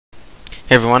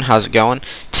Hey everyone, how's it going?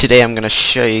 Today I'm going to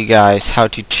show you guys how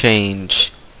to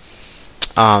change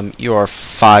your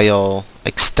file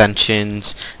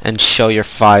extensions and show your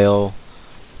file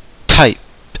type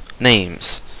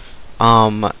names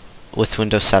with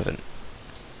Windows 7.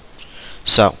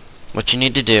 So, what you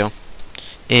need to do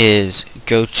is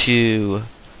go to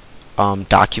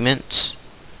Documents,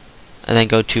 and then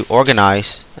go to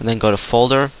Organize, and then go to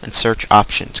Folder and Search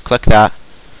Options. Click that,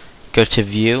 go to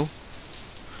View,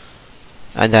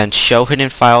 and then Show Hidden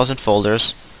Files and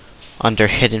Folders. Under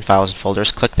Hidden Files and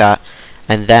Folders, click that,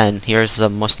 and then here's the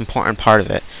most important part of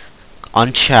it: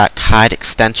 uncheck Hide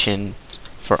Extension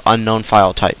for unknown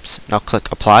file types. Now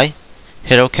click Apply,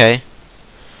 hit OK,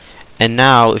 and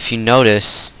now if you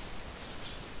notice,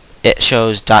 it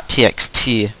shows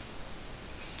 .txt.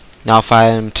 Now if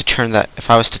I was to turn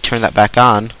that back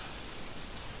on,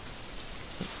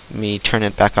 let me turn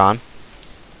it back on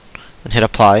and hit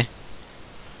Apply,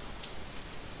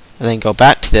 and then go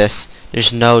back to this,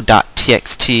 there's no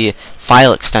 .txt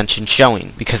file extension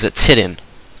showing because it's hidden.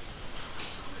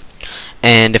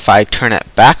 And if I turn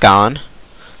it back on,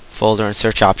 Folder and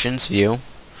Search Options, View,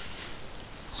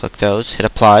 click those, hit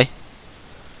Apply,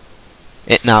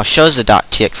 it now shows the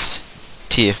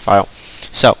 .txt file.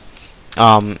 So,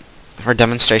 for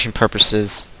demonstration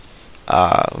purposes,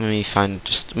 let me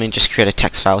just create a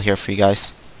text file here for you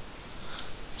guys.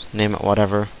 Just name it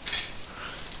whatever.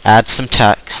 Add some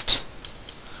text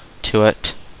to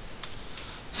it,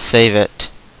 save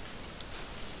it,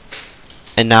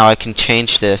 and now I can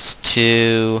change this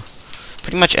to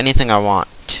pretty much anything I want.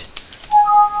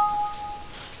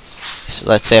 So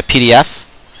let's say a PDF,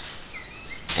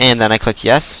 and then I click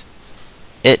yes.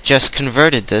 It just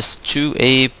converted this to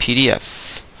a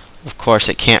PDF. Of course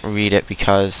it can't read it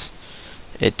because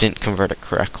it didn't convert it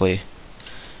correctly.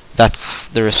 That's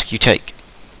the risk you take.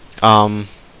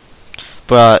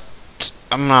 But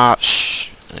I'm not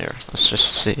let's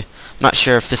just see. I'm not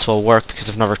sure if this will work because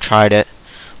I've never tried it.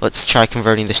 Let's try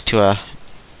converting this to a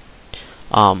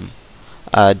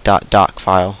 .doc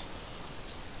file.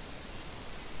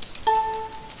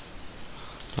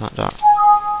 .doc.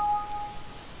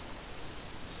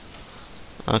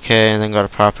 Okay, and then go to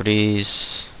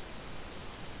Properties.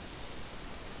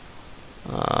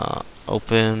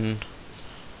 Open.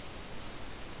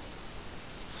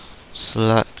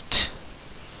 Select.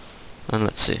 And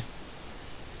let's see.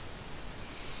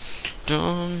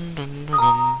 Dun, dun, dun,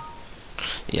 dun.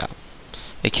 Yeah,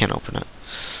 it can't open it.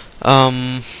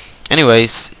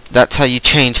 Anyways, that's how you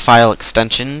change file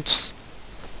extensions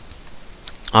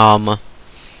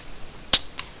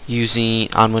using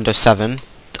on Windows 7.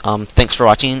 Thanks for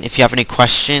watching. If you have any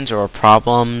questions or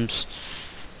problems,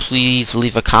 please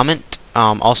leave a comment.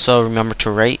 Also, remember to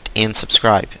rate and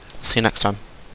subscribe. See you next time.